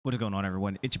What is going on,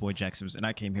 everyone? It's your boy Jaxums, and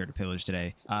I came here to pillage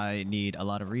today. I need a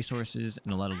lot of resources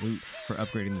and a lot of loot for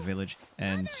upgrading the village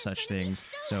and such things.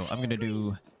 So I'm going to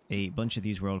do a bunch of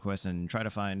these world quests and try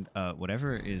to find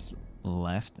whatever is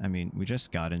left. I mean, we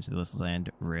just got into this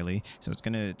land, really. So it's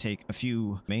going to take a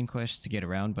few main quests to get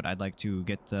around, but I'd like to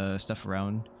get the stuff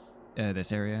around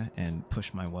this area and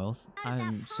push my wealth.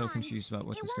 I'm so confused about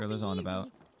what this girl is on about.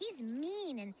 He's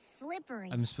mean and slippery.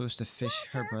 I'm supposed to fish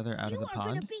her brother out of the pond? You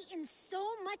are gonna be in so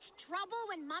much trouble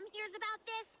when Mom hears about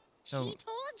this. So, she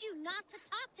told you not to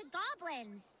talk to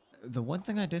goblins. The one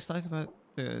thing I dislike about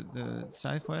the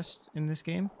side quests in this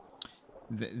game,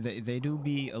 they do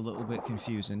be a little bit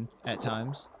confusing at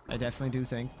times. I definitely do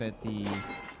think that the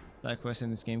side quests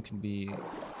in this game can be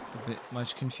a bit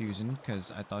much confusing,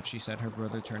 because I thought she said her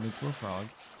brother turned into a frog,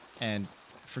 and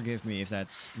forgive me if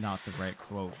that's not the right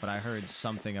quote, but I heard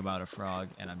something about a frog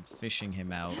and I'm fishing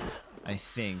him out. I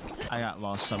think I got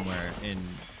lost somewhere in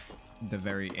the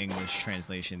very English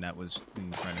translation that was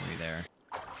in front of me there.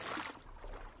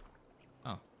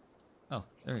 Oh,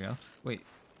 there we go. Wait.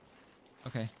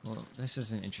 Okay, well, this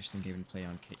is an interesting game to play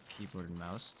on keyboard and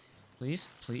mouse. Please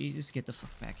get the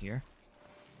fuck back here.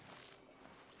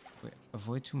 Wait,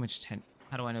 avoid too much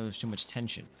How do I know there's too much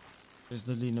tension? There's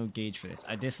literally no gauge for this.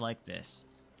 I dislike this.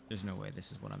 There's no way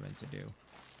this is what I'm meant to do.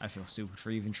 I feel stupid for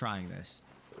even trying this.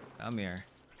 Come here.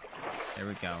 There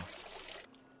we go.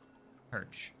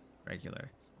 Perch. Regular.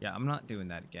 Yeah, I'm not doing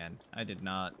that again. I did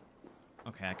not.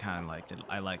 Okay, I kind of liked it.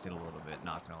 I liked it a little bit,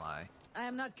 not gonna lie. I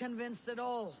am not convinced at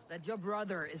all that your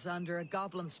brother is under a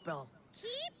goblin spell.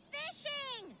 Keep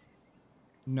fishing!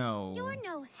 No. You're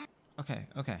no Okay.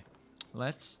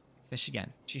 Let's fish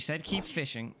again. She said keep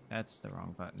fishing. That's the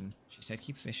wrong button. She said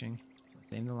keep fishing.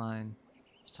 Let's aim the line.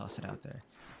 Just toss it out there.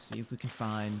 Let's see if we can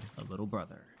find a little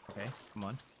brother. Okay, come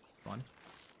on.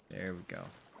 There we go.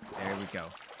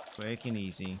 Quick and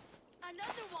easy.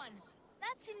 Another one.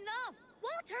 That's enough.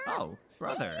 Walter! Oh,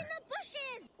 brother. Stay in the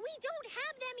bushes! We don't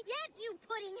have them yet, you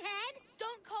pudding head!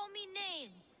 Don't call me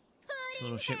names. This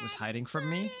little shit was hiding from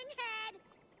me?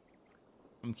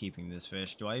 I'm keeping this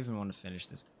fish. Do I even want to finish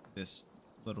this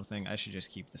little thing? I should just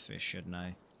keep the fish, shouldn't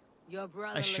I? Your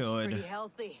brother looks pretty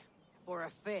healthy for a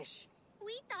fish.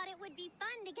 We thought it would be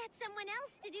fun to get someone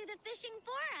else to do the fishing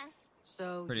for us.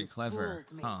 So pretty clever,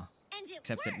 huh? And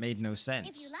Except worked. It made no sense.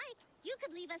 If you like, you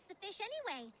could leave us the fish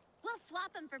anyway. We'll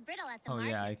swap them for brittle at the market. Oh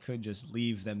yeah, I could just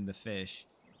leave them the fish.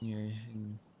 You're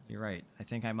right. I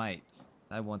think I might.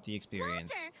 I want the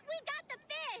experience. Walter, we got the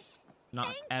fish.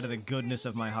 Not out of the goodness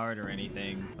of my heart or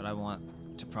anything, but I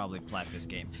want to probably plat this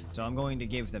game. So I'm going to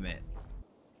give them it.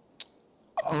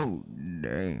 Oh,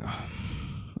 dang.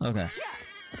 Okay.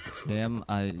 Damn,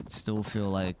 I still feel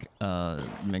like how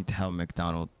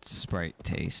McDonald's Sprite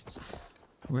tastes.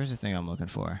 Where's the thing I'm looking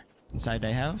for? Inside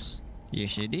the house?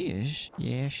 Yes, it is.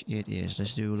 Yes, it is.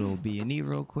 Let's do a little B&E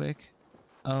real quick.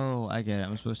 Oh, I get it.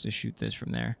 I'm supposed to shoot this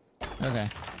from there. Okay.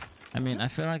 I mean, I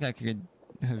feel like I could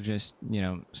have just,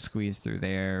 squeezed through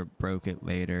there, broke it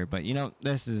later. But,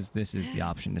 this is the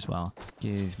option as well.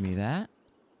 Give me that.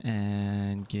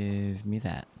 And give me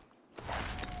that.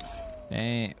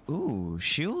 And, ooh,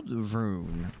 shield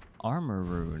rune. Armor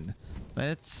rune.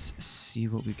 Let's see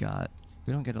what we got.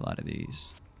 We don't get a lot of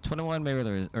these. 21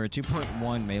 melee or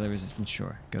 2.1 melee resistance.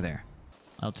 Sure, go there.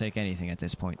 I'll take anything at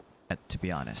this point, to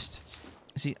be honest.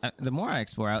 See, the more I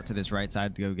explore out to this right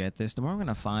side to go get this, the more I'm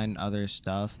gonna find other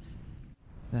stuff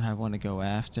that I want to go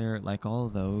after, like all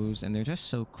of those, and they're just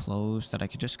so close that I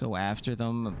could just go after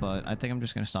them. But I think I'm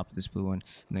just gonna stop at this blue one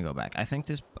and then go back. I think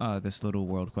this little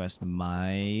world quest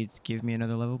might give me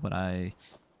another level, but I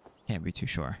can't be too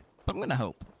sure. But I'm gonna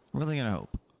hope. I'm really gonna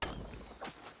hope.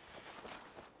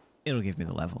 It'll give me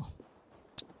the level.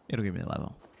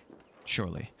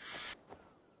 Surely.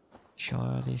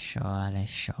 Shirley,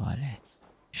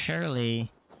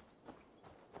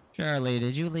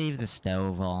 did you leave the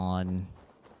stove on?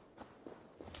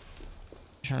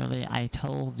 Shirley, I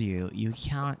told you, you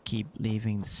can't keep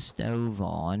leaving the stove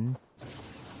on.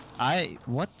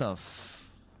 What the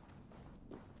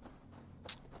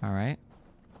Alright.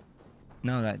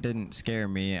 No, that didn't scare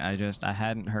me. I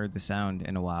hadn't heard the sound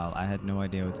in a while. I had no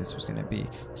idea what this was gonna be.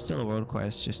 Still a world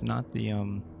quest, just not the,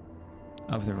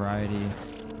 of the variety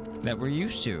that we're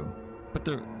used to. But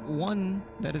the one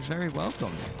that is very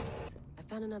welcome. I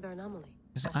found another anomaly.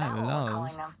 I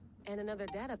love... And another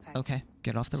data pack. Okay,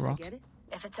 get off the rock. Get it?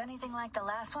 If it's anything like the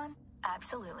last one,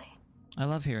 absolutely. I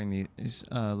love hearing these,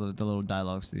 the little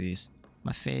dialogues to these.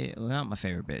 Not my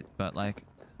favorite bit, but like...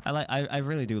 I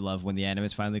really do love when the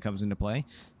animus finally comes into play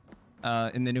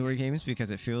in the newer games,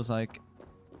 because it feels like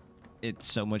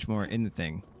it's so much more in the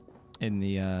thing. in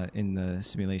the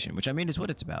simulation, which I mean is what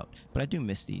it's about. But I do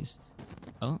miss these.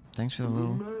 Oh, thanks for the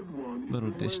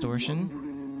little distortion.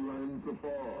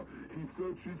 He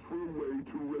searches for a way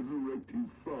to resurrect his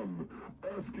son,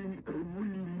 asking every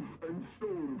leaf and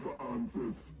stone for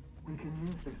answers. We can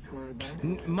use this to our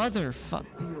advantage. Motherfuck.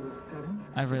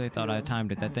 I really thought I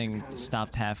timed it. That thing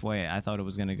stopped halfway. I thought it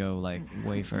was gonna go like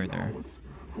way further.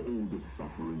 For all the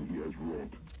suffering he has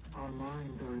wrought. Our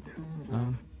minds are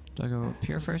attuned. Do I go up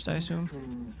here first, I assume?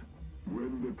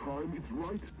 When the time is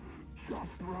right,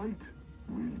 just right,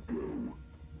 we'll go.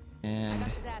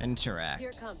 And interact. Here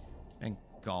it comes. And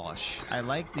gosh, I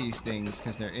like these things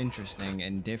because they're interesting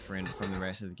and different from the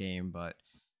rest of the game, but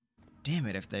damn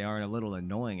it if they aren't a little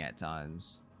annoying at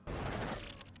times.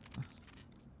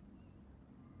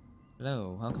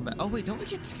 Hello, welcome back. Oh wait, don't we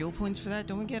get skill points for that?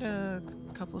 Don't we get a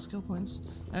couple of skill points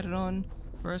added on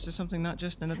for us or something? Not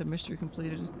just another mystery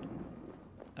completed,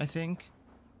 I think.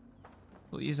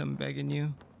 Please, I'm begging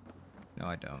you. No,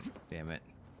 I don't. Damn it.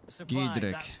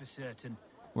 Giedrich.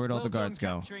 Where'd all the guards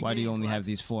go? Why do you only have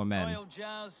these 4 men? Oil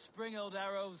jars, spring-oiled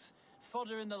arrows,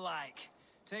 fodder and the like.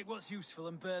 Take what's useful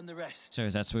and burn the rest. Sir,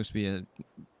 is that supposed to be a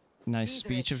nice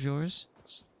speech of yours?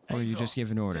 Or are you just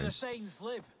giving orders?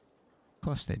 Of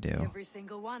course they do. Every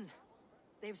single one.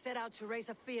 They've set out to raise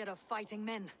a field of fighting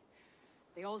men.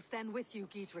 They all stand with you,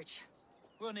 Giedrich.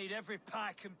 We'll need every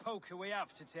pike and poker we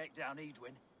have to take down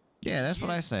Edwin. Yeah, that's what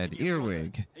I said.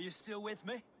 Earwig. Are you still with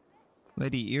me?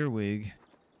 Lady Earwig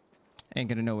ain't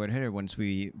gonna know where to hit her once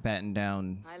we batten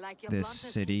down I like your this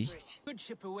bluntness, city. Giedrich. Good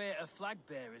chip away at flag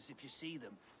bearers if you see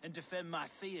them, and defend my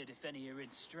field if any are in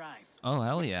strife. Oh,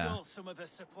 hell We yeah. stole some of her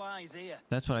supplies here.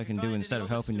 That's what I can do instead of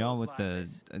helping y'all with the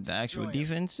actual destroy 'em.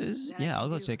 defenses. Yeah, I'll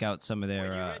go take out some of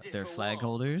their flag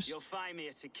holders. You'll find me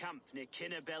at a camp near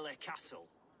Kinnabella Castle.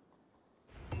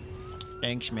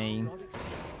 Thanks, man.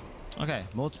 Okay,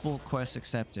 multiple quests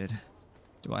accepted.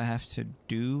 Do I have to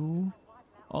do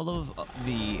all of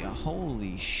the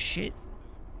holy shit?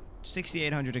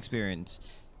 6,800 experience.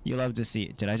 You love to see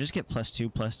it. Did I just get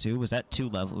 +2/+2? Was that 2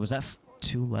 levels? Was that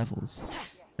 2 levels?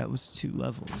 That was 2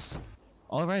 levels.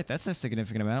 All right, that's a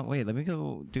significant amount. Wait, let me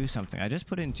go do something. I just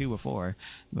put in 2 before,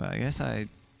 but I guess I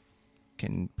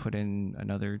can put in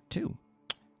another 2.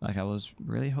 Like I was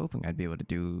really hoping I'd be able to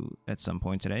do at some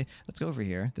point today. Let's go over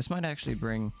here. This might actually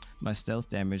bring my stealth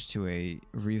damage to a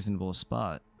reasonable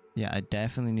spot. Yeah, I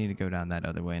definitely need to go down that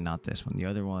other way, not this one. The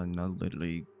other one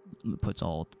literally puts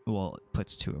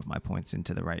puts 2 of my points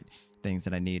into the right things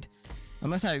that I need.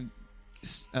 Unless I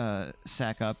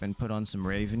sack up and put on some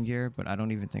Raven gear, but I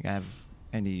don't even think I have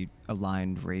any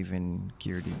aligned Raven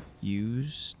gear to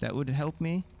use that would help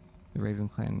me. The Raven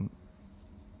clan,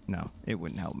 no, it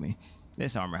wouldn't help me.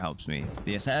 This armor helps me.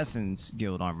 The Assassin's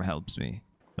Guild armor helps me,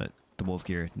 but the wolf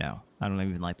gear, no. I don't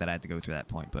even like that I had to go through that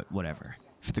point, but whatever.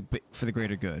 For the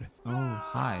greater good. Oh,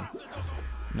 hi.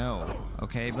 No.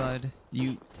 Okay, bud.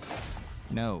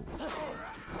 No.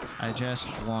 I just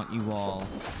want you all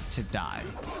to die.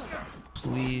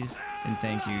 Please and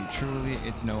thank you. Truly,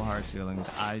 it's no hard feelings.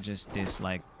 I just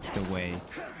dislike the way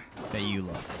that you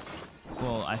look.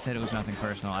 Well, I said it was nothing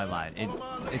personal. I lied.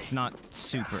 It's not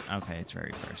super. Okay, it's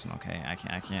very personal. Okay, I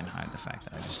can't hide the fact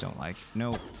that I just don't like.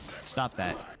 No, stop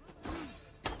that.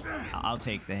 I'll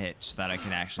take the hit so that I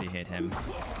can actually hit him.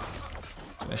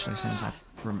 Especially since I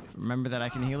remember that I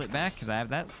can heal it back because I have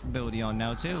that ability on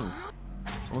now too.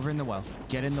 Over in the well.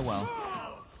 Get in the well.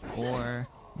 Or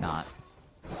not.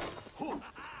 Could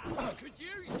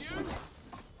use you.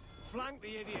 Flank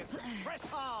the idiot. Press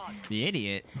hard. The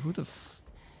idiot? Who the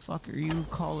fuck are you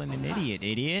calling an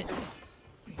idiot?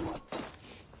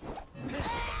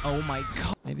 Oh my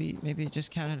god. Maybe it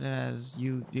just counted as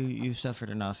you suffered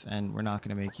enough and we're not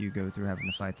gonna make you go through having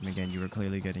to fight them again. You were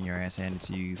clearly getting your ass handed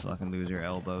to you, you fucking loser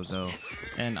elbozo.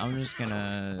 And I'm just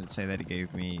gonna say that it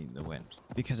gave me the win.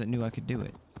 Because it knew I could do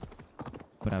it.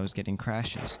 But I was getting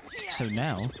crashes. So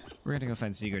now, we're gonna go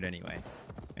find Sigurd anyway.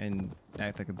 And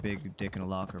act like a big dick in a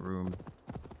locker room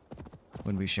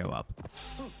when we show up.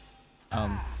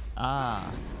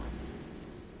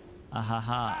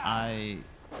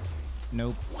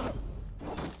 Nope.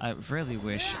 I really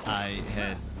wish I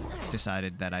had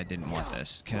decided that I didn't want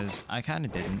this, because I kind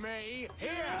of didn't.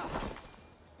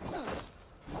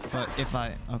 But if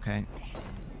okay.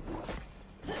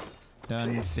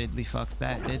 Done fiddly fucked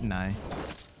that, didn't I?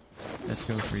 Let's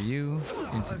go for you,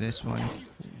 into this one.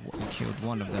 We killed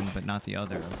one of them, but not the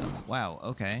other of them. Wow,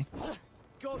 okay.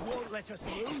 God won't let us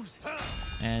lose.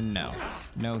 And no.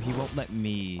 No, he won't let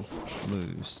me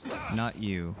lose. Not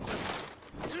you.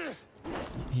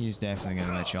 He's definitely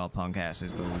gonna let y'all punk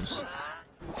asses lose.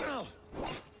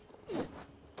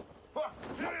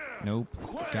 Nope.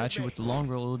 Got you with the long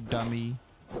roll, dummy.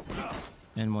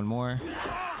 And one more.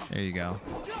 There you go.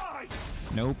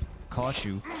 Nope. Caught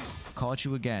you. Caught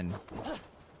you again.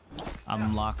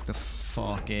 I'm locked the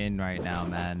fuck in right now,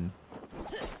 man.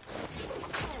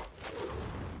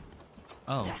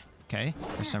 Oh, okay.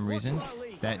 For some reason,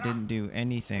 that didn't do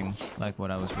anything like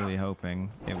what I was really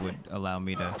hoping it would allow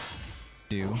me to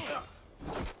do.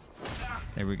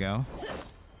 There we go.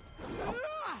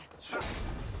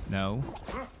 No.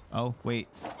 Oh, wait.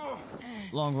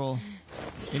 Long roll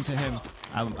into him.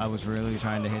 I was really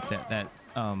trying to hit that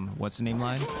what's the name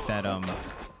line? That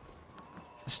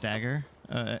stagger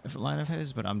line of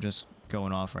his, but I'm just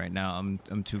going off right now.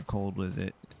 I'm too cold with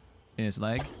it in his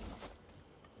leg.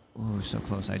 Oh, so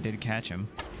close. I did catch him.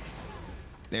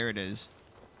 There it is.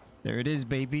 There it is,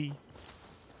 baby.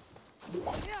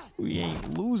 We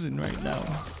ain't losing right now.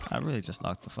 I really just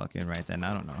locked the fuck in right then.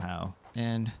 I don't know how.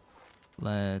 And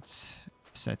let's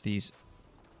set these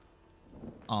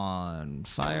on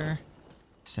fire.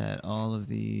 Set all of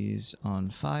these on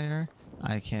fire.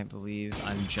 I can't believe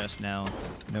I'm just now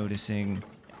noticing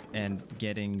and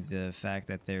getting the fact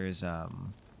that there is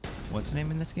what's the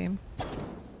name in this game?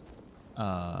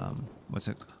 What's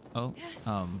it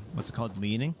called?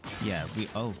 Leaning? Yeah,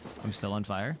 I'm still on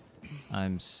fire.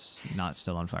 I'm not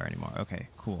still on fire anymore. Okay,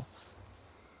 cool.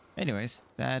 Anyways,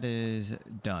 that is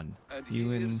done. And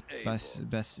You and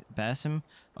Basim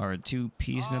are two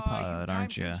peas in a pod,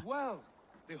 aren't you? Well,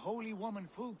 the holy woman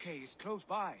Fulke is close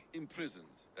by. Imprisoned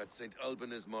at St.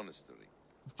 Alban's Monastery.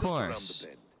 Of Just around course. the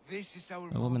bend. This is our A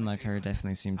woman moment, like her Ava.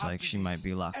 definitely seems like After she this, might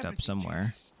be locked up everything somewhere.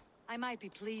 changes. I might be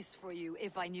pleased for you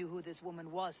if I knew who this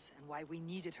woman was and why we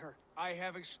needed her. I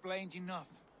have explained enough.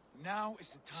 Now is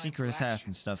the time Secret for assassin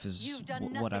action. stuff is You've done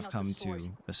what nothing I've of the come sort. to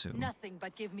assume. Nothing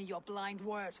but give me your blind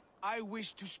word. I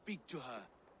wish to speak to her.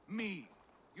 Me,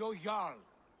 your Jarl.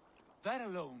 That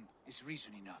alone is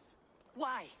reason enough.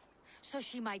 Why? So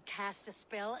she might cast a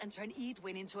spell and turn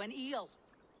Edwin into an eel.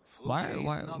 Why Fulke is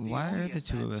not why are only the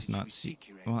two of us advantage not we see? seek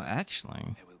here, Well, Ava. actually,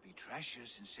 There will be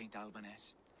treasures in St.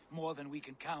 Alban's. More than we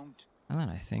can count. now that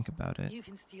I think about it, You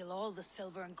can steal all the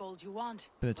silver and gold you want.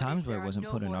 For the but times if where it there are wasn't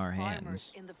no put in more our farmers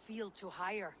hands. in the field to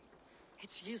hire,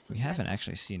 it's useless. we haven't rental.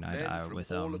 actually seen eye to Men eye from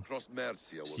with all across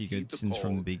Mercia will Sigurd heed the since from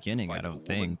the call to beginning, find I a don't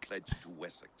woman think. pledged to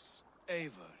Wessex.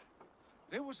 Eivor,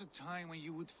 there was a time when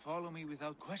you would follow me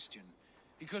without question.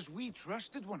 Because we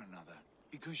trusted one another.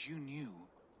 Because you knew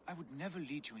I would never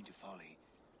lead you into folly.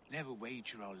 Never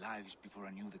wager our lives before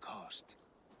I knew the cost.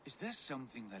 Is there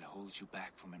something that holds you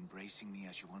back from embracing me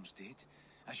as you once did?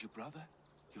 As your brother?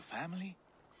 Your family?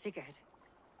 Sigurd,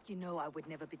 you know I would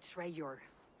never betray your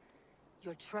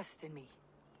trust in me.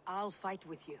 I'll fight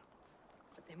with you.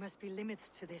 But there must be limits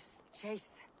to this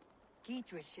chase.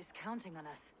 Giedrich is counting on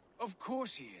us. Of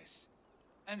course he is.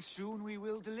 And soon we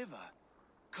will deliver.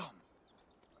 Come.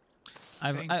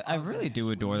 I really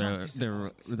do adore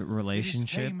their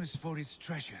relationship, It is famous for its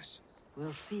treasures.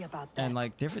 We'll see about that. and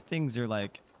like different things are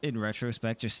like in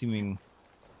retrospect just seeming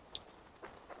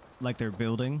like they're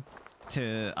building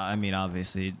to. I mean,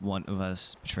 obviously one of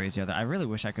us betrays the other. I really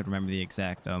wish I could remember the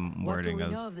exact what do wording we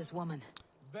of know of this woman?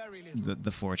 Very little.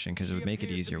 the fortune, because it would make it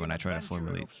easier when I try to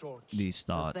formulate these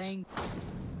thoughts. Thing.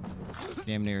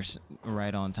 Damn near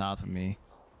right on top of me.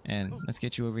 And let's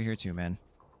get you over here too, man.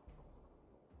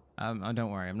 Don't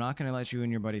worry, I'm not gonna let you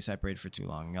and your buddy separate for too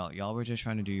long. Y'all were just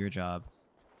trying to do your job,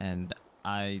 and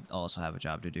I also have a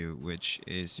job to do, which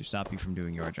is to stop you from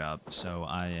doing your job. So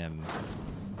I am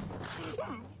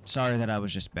sorry that I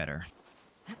was just better.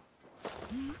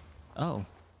 Oh,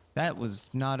 that was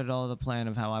not at all the plan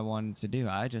of how I wanted to do.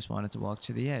 I just wanted to walk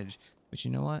to the edge. But you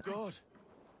know what? God,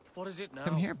 what is it now?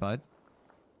 Come here, bud.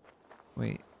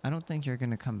 Wait, I don't think you're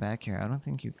gonna come back here. I don't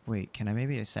think you... Wait, can I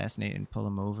maybe assassinate and pull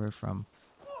him over from...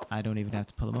 I don't even have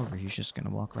to pull him over. He's just gonna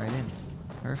walk right in.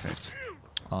 Perfect.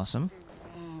 Awesome.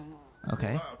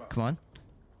 Okay, come on.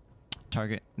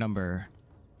 Target number...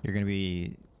 You're gonna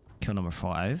be... Kill number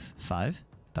 5. 5?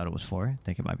 Thought it was 4. I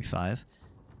think it might be 5.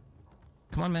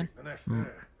 Come on, man.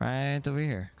 Right over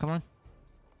here. Come on.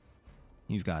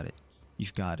 You've got it.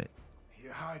 You've got it.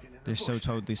 You're hiding in the There's so bush.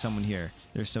 totally someone here.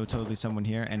 There's so totally someone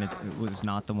here, and it was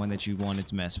not the one that you wanted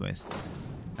to mess with.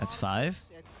 That's 5.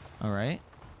 All right.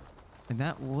 And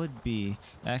that would be...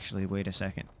 Actually, wait a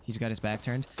second. He's got his back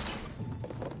turned.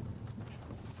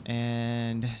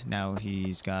 And now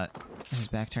he's got his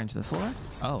back turned to the floor.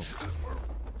 Oh.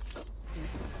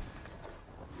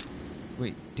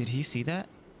 Wait, did he see that?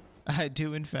 I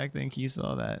do, in fact, think he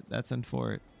saw that. That's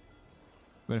unfortunate.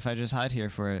 But if I just hide here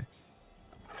for it...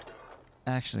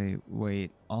 Actually,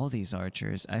 wait. All these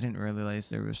archers. I didn't realize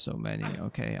there were so many.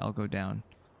 Okay, I'll go down.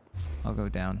 I'll go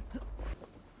down.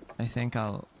 I think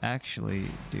I'll actually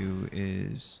do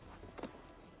is...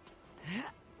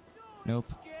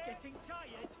 Nope. Getting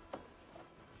tired?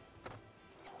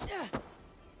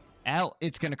 Ow!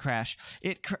 It's gonna crash.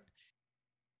 It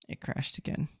crashed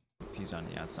again. He's on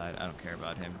the outside. I don't care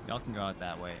about him. Y'all can go out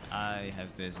that way. I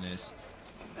have business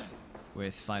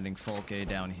with finding Folke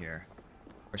down here.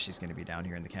 Or she's gonna be down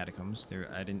here in the catacombs.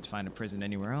 I didn't find a prison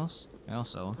anywhere else. I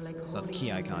also saw the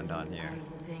key icon down here.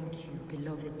 I thank you,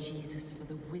 beloved Jesus, for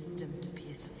the wisdom to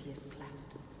pierce Sophia's plan,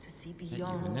 to see you in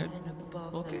beyond there? and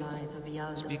above Okay. the lies of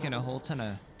Valhalla. Speaking a whole ton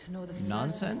of to know the first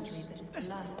nonsense. mystery that is the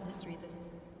last mystery that...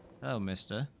 Hello,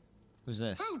 mister. Who's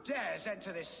this? Who dares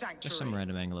enter this sanctuary? Just some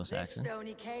random Anglo-Saxon. This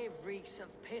stony cave reeks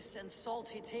of piss and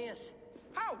salty tears.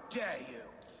 How dare you?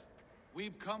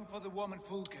 We've come for the woman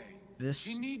Fulke. This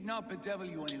She need not bedevil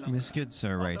you any longer. this good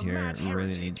sir right the here mad really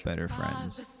heretic. needs better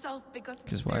friends. the self-begotten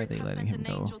 'Cause why are they Spirit has letting sent him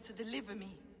an go? angel to deliver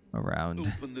me. Around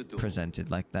Open the door. presented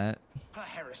like that. Her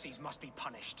heresies must be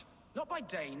punished. Not by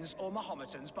Danes or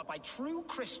Mahometans, but by true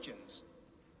Christians.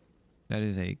 That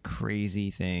is a crazy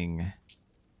thing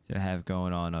to have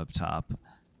going on up top.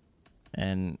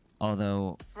 And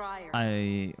although Friar,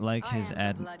 I like I his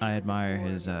am the bloody I with the admire gore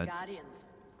his of your guardians.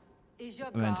 Is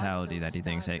your God mentality so that he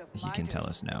thinks starved that of he can tell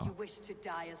martyrs us that no. You wish to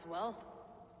die as well?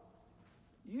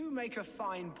 You make a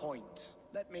fine point.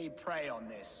 Let me pray on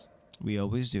this. We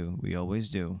always do. We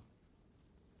always do.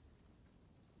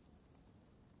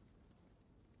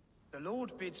 The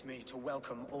Lord bids me to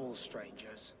welcome all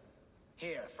strangers.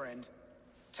 Here, friend,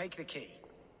 take the key,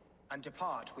 and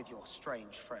depart with your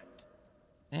strange friend.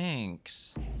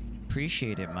 Thanks.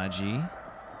 Appreciate it, my G.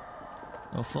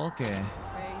 Oh, Folke. Praise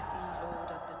thee,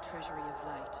 Lord of the treasury of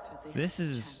light, for This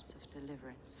is- chance of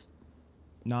deliverance.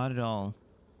 Not at all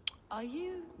Are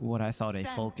you what I thought a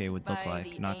sent Folke would look by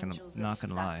like. the Not angels of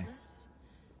gonna lie. Sathras,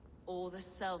 or the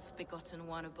self-begotten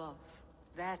one above?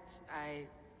 That I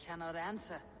cannot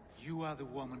answer. You are the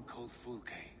woman called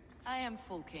Fulke. I am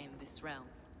Fulke in this realm,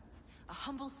 a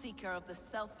humble seeker of the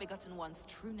self-begotten one's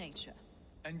true nature,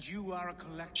 And you are a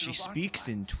collector She of speaks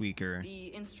in artifacts. Tweaker, the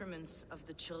instruments of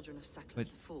the children of Sacklas but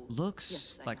the Fool. looks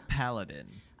Yes, I like am.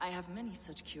 Paladin. I have many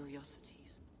such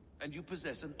curiosities. And you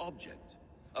possess an object.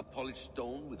 A polished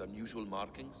stone with unusual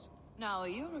markings? Now,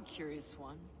 you're a curious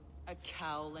one. A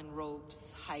cowl and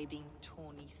robes hiding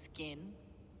tawny skin,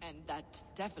 and that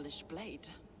devilish blade.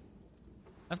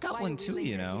 I've got Why one do we too, linger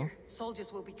you know. here?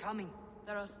 Soldiers will be coming.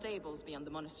 There are stables beyond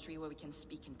the monastery where we can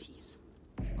speak in peace.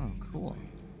 Oh, cool.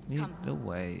 Lead Come. the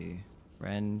way,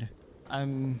 friend.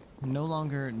 I'm no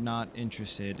longer not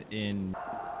interested in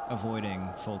avoiding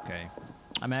Folke.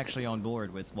 I'm actually on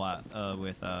board with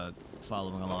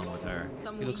following along with her.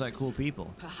 Some He looks like weeks, cool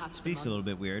people. perhaps a Speaks a month. little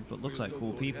bit weird, but looks like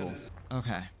cool people.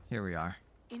 Okay, here we are.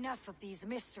 Enough of these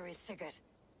mysteries, Sigurd.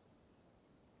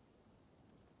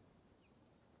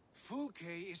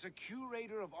 Fulke is a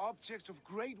curator of objects of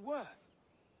great worth,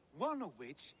 one of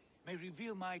which may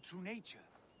reveal my true nature.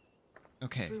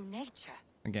 Okay, True nature.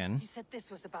 again, You said this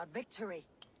was about victory.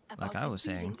 like About I was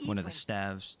saying, defeating one of the evil.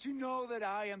 staves To know that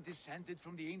I am descended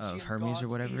from the ancient Hermes or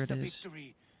gods whatever is it a is,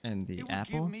 victory. and the It will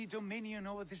apple. give me dominion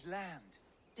over this land.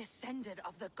 Descended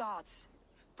of the gods.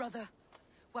 Brother,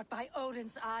 what by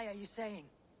Odin's eye are you saying?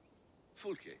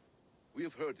 Fulke, we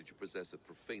have heard that you possess a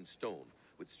profane stone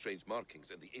with strange markings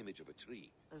and the image of a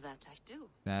tree. That I do.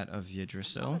 That of A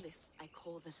Yggdrasil. monolith I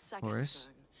call the Saga Horus.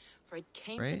 Stone, for it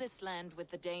came to Right? this land with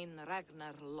the Dane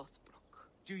Ragnar Lothbrok.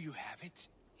 Do you have it?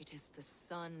 It is the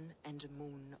sun and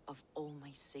moon of all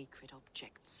my sacred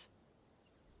objects.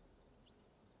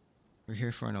 We're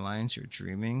here for an alliance. You're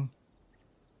dreaming.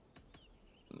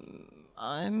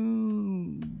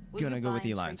 I'm Will gonna you go with the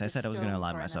bind alliance. trade I said I was gonna stone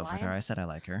align for an myself with her. I alliance? said I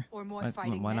like her. Or more Why,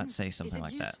 fighting why men? not say something Is it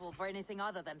like that? useful for anything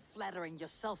other than flattering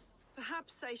yourself?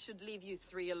 Perhaps I should leave you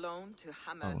three alone to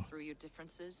hammer Oh. through your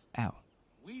differences. Ow.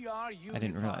 We are unified. I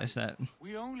didn't realize that.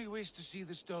 We only wish to see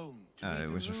the stone. To read It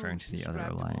the was referring runes to the other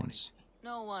inscribed upon alliance.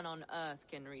 No one on Earth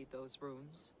can read those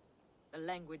runes. The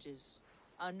languages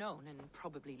are known and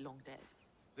probably long dead. it.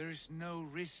 There is no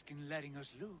risk in letting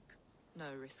us look.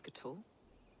 No risk at all.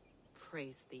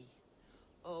 Praise thee,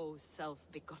 O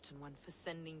self-begotten one, for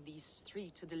sending these three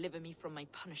to deliver me from my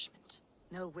punishment.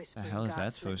 No whispering hell is that gods,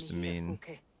 let supposed to me hear, mean?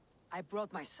 Fulke. I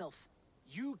brought myself.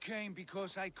 You came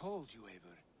because I called you,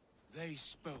 Eivor. They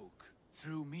spoke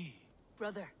through me.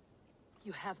 Brother,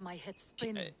 you have my head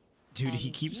spinning. Dude, he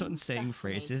And keeps you on saying fascinate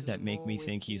phrases that make more me with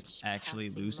think he's each actually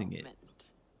passing losing it.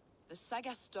 moment. The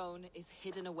Saga Stone is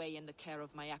hidden away in the care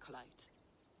of my acolyte.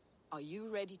 Are you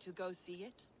ready to go see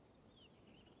it?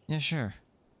 Yeah, sure.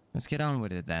 Let's get on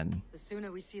with it then. The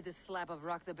sooner we see this slab of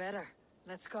rock, the better.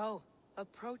 Let's go.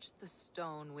 Approach the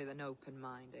stone with an open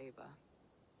mind, Ava.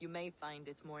 You may find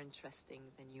it more interesting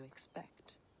than you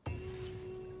expect.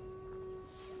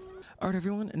 Alright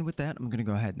everyone, and with that, I'm going to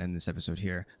go ahead and end this episode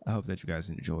here. I hope that you guys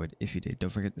enjoyed. If you did, don't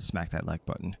forget to smack that like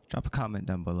button, drop a comment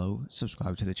down below,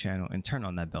 subscribe to the channel, and turn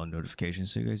on that bell notification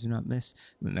so you guys do not miss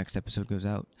when the next episode goes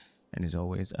out. And as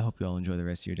always, I hope you all enjoy the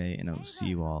rest of your day, and I will see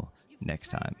you all next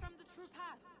time.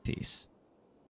 Peace.